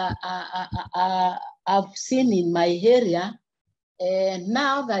 Challenges I've seen in my area.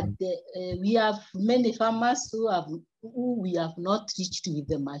 Now that we have many farmers who we have not reached with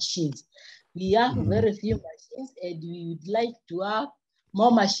the machines. We have very few machines, and we would like to have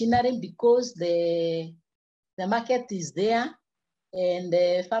more machinery because the market is there, and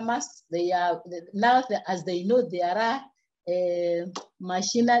the farmers, they are now, as they know there are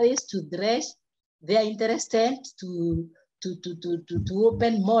machineries to thresh, they are interested to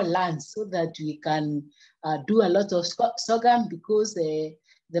open more land so that we can do a lot of sorghum because the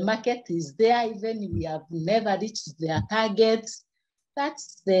market is there, even we have never reached their targets.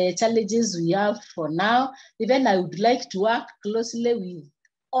 That's the challenges we have for now. Even I would like to work closely with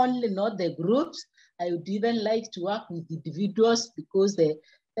only not the groups. I would even like to work with individuals because the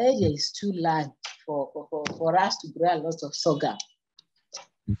area is too large for us to grow a lot of sorghum.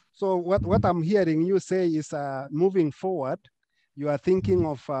 So what I'm hearing you say is moving forward, you are thinking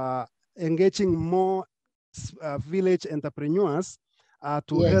of engaging more village entrepreneurs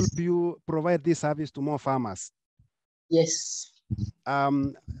to help you provide this service to more farmers. Yes.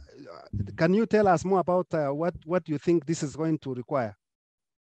 Can you tell us more about what you think this is going to require?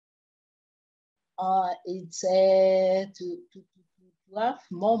 It's to have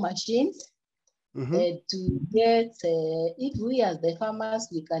more machines, to get, if we as the farmers,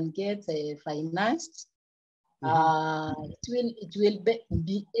 we can get financed, it will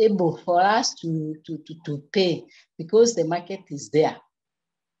be able for us to pay because the market is there.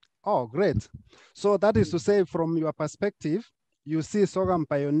 Oh, great. So that is to say, from your perspective, you see Sorghum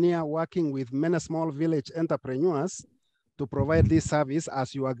Pioneer working with many small village entrepreneurs to provide this service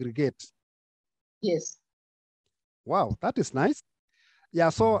as you aggregate. Yes. Wow, that is nice. Yeah,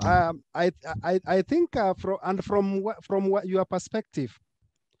 so I think from what your perspective,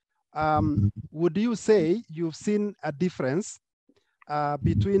 would you say you've seen a difference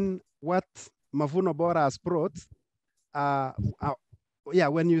between what Mavuno Bora has brought,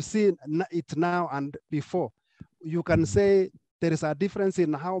 when you see it now and before, you can say there is a difference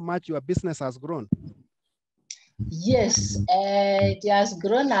in how much your business has grown? Yes, it has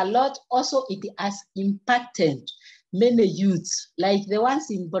grown a lot. Also, it has impacted many youths, like the ones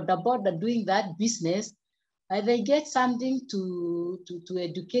in Bora doing that business. They get something to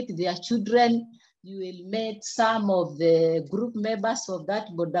educate their children. You will meet some of the group members of that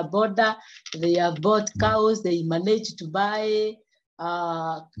Bora. They have bought cows. They managed to buy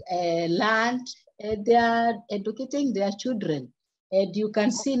land. They are educating their children. And you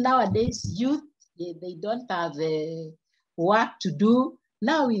can see nowadays youth, they don't have work to do.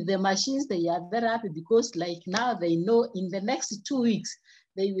 Now with the machines, they are very happy because like now they know in the next 2 weeks,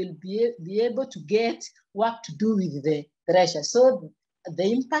 they will be able to get work to do with the thresher. So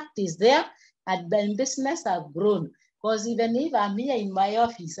the impact is there and the business have grown. Because even if I'm here in my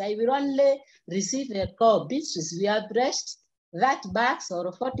office, I will only receive a call, Beatrice, we have threshed that bags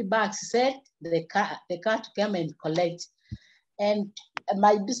or 40 bags, said the car to come and collect. And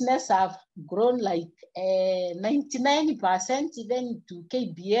my business have grown like 99%, even to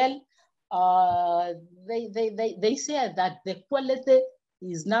KBL. They say that the quality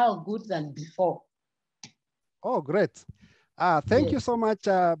is now good than before. Oh, great. Thank you so much,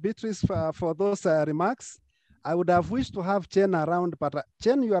 Beatrice, for those remarks. I would have wished to have Chen around, but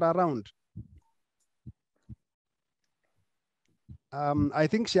Chen, you are around. I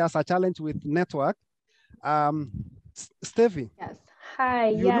think she has a challenge with network. Steffi. Yes. Hi.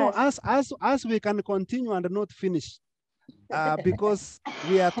 You know, as we can continue and not finish, because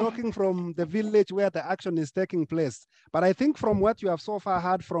we are talking from the village where the action is taking place. But I think from what you have so far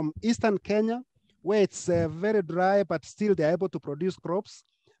heard from Eastern Kenya, where it's very dry, but still they're able to produce crops,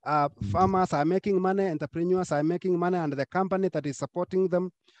 farmers are making money, entrepreneurs are making money, and the company that is supporting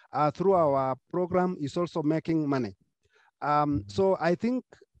them through our program is also making money. So I think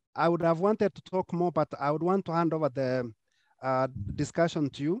I would have wanted to talk more, but I would want to hand over the discussion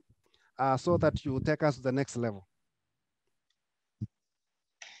to you so that you take us to the next level.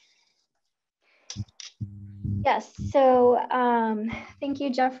 Yes, so thank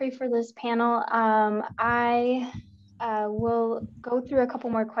you, Jeffrey, for this panel. I will go through a couple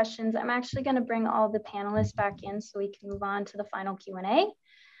more questions. I'm actually going to bring all the panelists back in so we can move on to the final Q&A.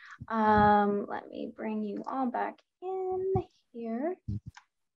 Let me bring you all back in here.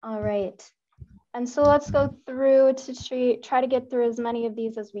 All right. And so let's go through to try to get through as many of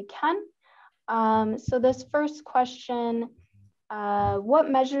these as we can. So this first question, what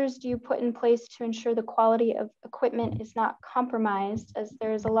measures do you put in place to ensure the quality of equipment is not compromised, as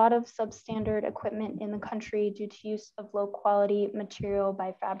there is a lot of substandard equipment in the country due to use of low quality material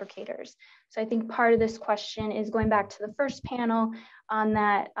by fabricators? So I think part of this question is going back to the first panel on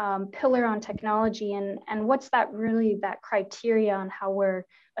that pillar on technology, and what's that really, that criteria on how we're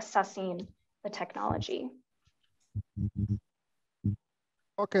assessing the technology.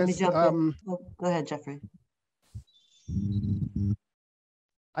 Let Okay. me jump in. Go ahead, Jeffrey.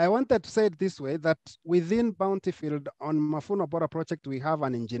 I wanted to say it this way, that within Bountifield on Mavuno Bora project, we have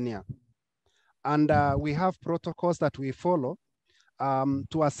an engineer, and we have protocols that we follow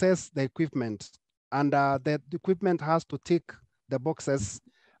to assess the equipment. And the equipment has to tick the boxes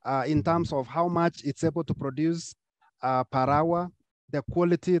in terms of how much it's able to produce per hour, the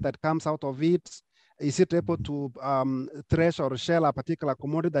quality that comes out of it. Is it able to thresh or shell a particular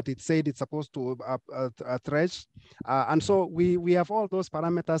commodity that it said it's supposed to thresh? And so we have all those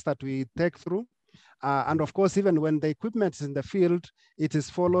parameters that we take through. And of course, even when the equipment is in the field, it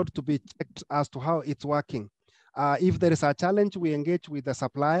is followed to be checked as to how it's working. If there is a challenge, we engage with the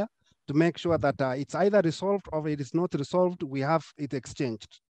supplier to make sure that it's either resolved or it is not resolved, we have it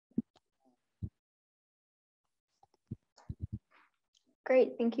exchanged.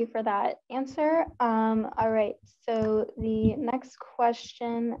 Great, thank you for that answer. All right, so the next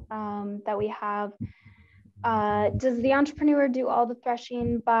question that we have, does the entrepreneur do all the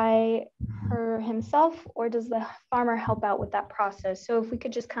threshing by per himself, or does the farmer help out with that process? So if we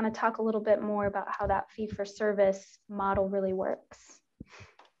could just kind of talk a little bit more about how that fee-for-service model really works.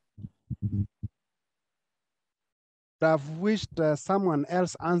 I've wished someone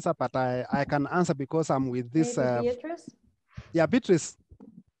else answer, but I can answer because I'm with this. Maybe Beatrice? Yeah, Beatrice.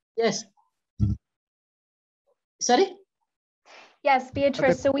 Yes. Sorry? Yes,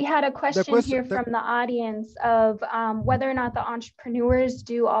 Beatrice. So we had a question here from the audience of whether or not the entrepreneurs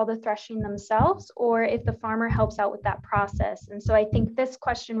do all the threshing themselves or if the farmer helps out with that process. And so I think this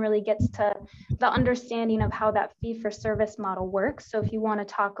question really gets to the understanding of how that fee-for-service model works. So if you want to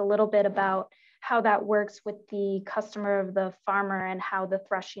talk a little bit about how that works with the customer of the farmer and how the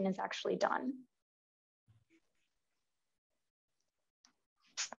threshing is actually done.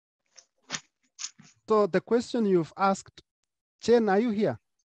 So the question you've asked, Chen, are you here?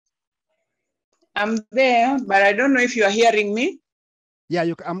 I'm there, but I don't know if you are hearing me.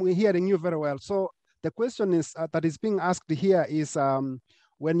 Yeah, I'm hearing you very well. So the question is that is being asked here is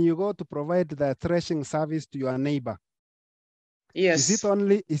when you go to provide the threshing service to your neighbor. Yes.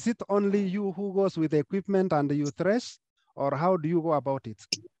 Is it only you who goes with the equipment and you thresh, or how do you go about it?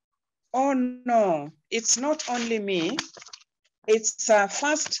 Oh no, it's not only me. It's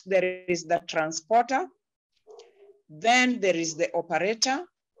first there is the transporter, then there is the operator,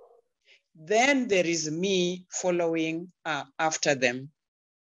 then there is me following after them.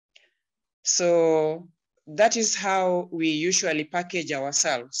 So that is how we usually package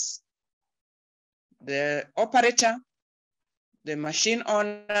ourselves. The operator, the machine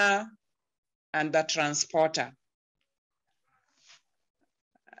owner, and the transporter.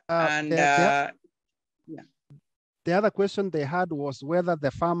 The other question they had was whether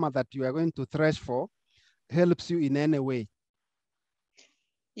the farmer that you are going to thresh for helps you in any way.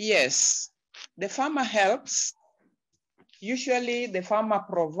 Yes, the farmer helps. Usually the farmer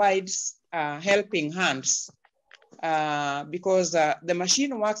provides helping hands because the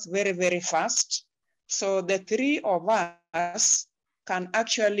machine works very, very fast. So the three of us can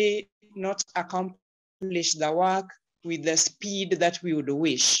actually not accomplish the work with the speed that we would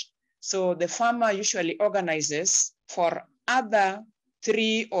wish. So the farmer usually organizes for other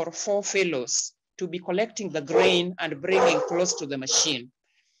 3 or 4 fellows to be collecting the grain and bringing close to the machine.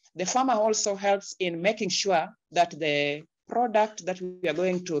 The farmer also helps in making sure that the product that we are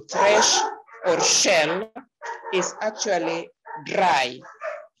going to thresh or shell is actually dry,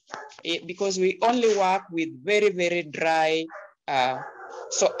 because we only work with very, very dry.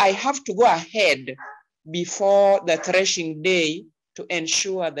 So I have to go ahead before the threshing day to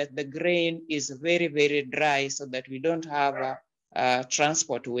ensure that the grain is very, very dry so that we don't have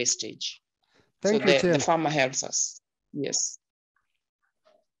transport wastage. Thank you, the farmer helps us. Yes.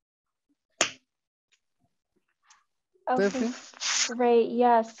 Okay, great.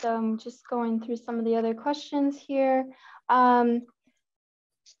 Yes, just going through some of the other questions here.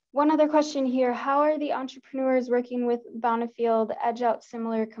 One other question here, how are the entrepreneurs working with Bountifield edge out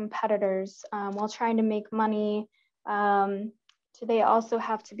similar competitors while trying to make money? Do they also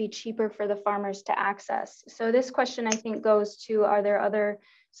have to be cheaper for the farmers to access? So this question I think goes to, are there other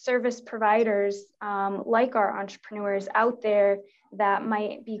service providers like our entrepreneurs out there that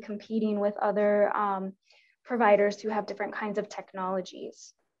might be competing with other providers who have different kinds of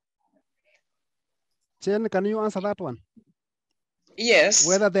technologies? Jen, can you answer that one? Yes.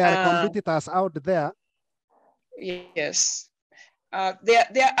 Whether there are competitors out there? Yes.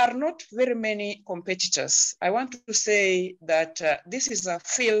 There are not very many competitors. I want to say that this is a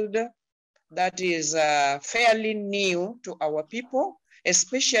field that is fairly new to our people,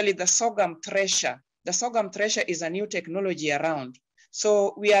 especially the sorghum thresher. The sorghum thresher is a new technology around.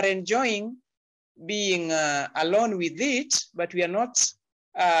 So we are enjoying being alone with it, but we are not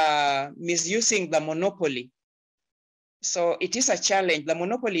misusing the monopoly. So it is a challenge. The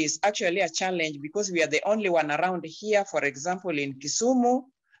monopoly is actually a challenge because we are the only one around here. For example, in Kisumu,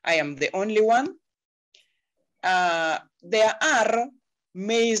 I am the only one. There are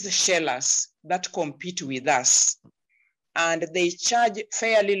maize shellers that compete with us, and they charge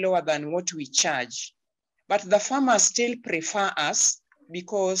fairly lower than what we charge. But the farmers still prefer us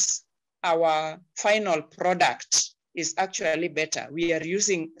because our final product is actually better. We are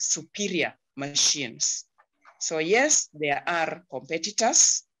using superior machines. So yes, there are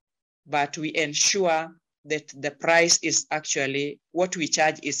competitors, but we ensure that the price is actually, what we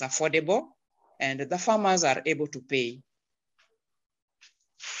charge is affordable and the farmers are able to pay.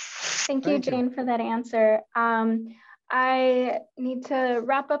 Thank you, Jane, for that answer. I need to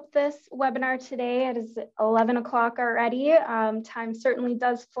wrap up this webinar today. It is 11 o'clock already. Time certainly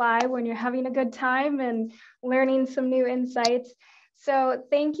does fly when you're having a good time and learning some new insights. So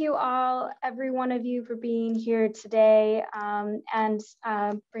thank you all, every one of you, for being here today, and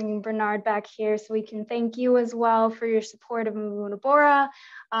bringing Bernard back here so we can thank you as well for your support of Mavuno Bora,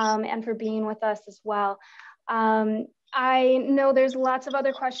 and for being with us as well. I know there's lots of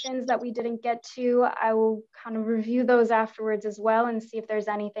other questions that we didn't get to. I will kind of review those afterwards as well and see if there's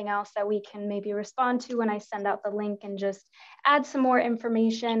anything else that we can maybe respond to when I send out the link and just add some more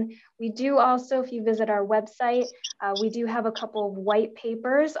information. We do also, if you visit our website, we do have a couple of white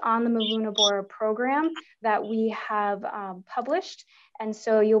papers on the Mavuno Bora program that we have published. And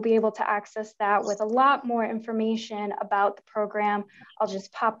so you'll be able to access that with a lot more information about the program. I'll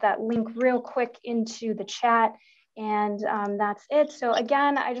just pop that link real quick into the chat. And that's it. So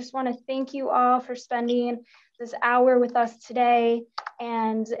again, I just want to thank you all for spending this hour with us today.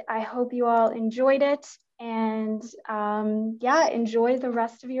 And I hope you all enjoyed it. And yeah, enjoy the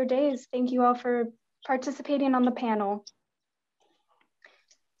rest of your days. Thank you all for participating on the panel.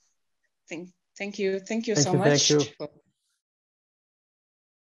 Thank you so much. Thank you.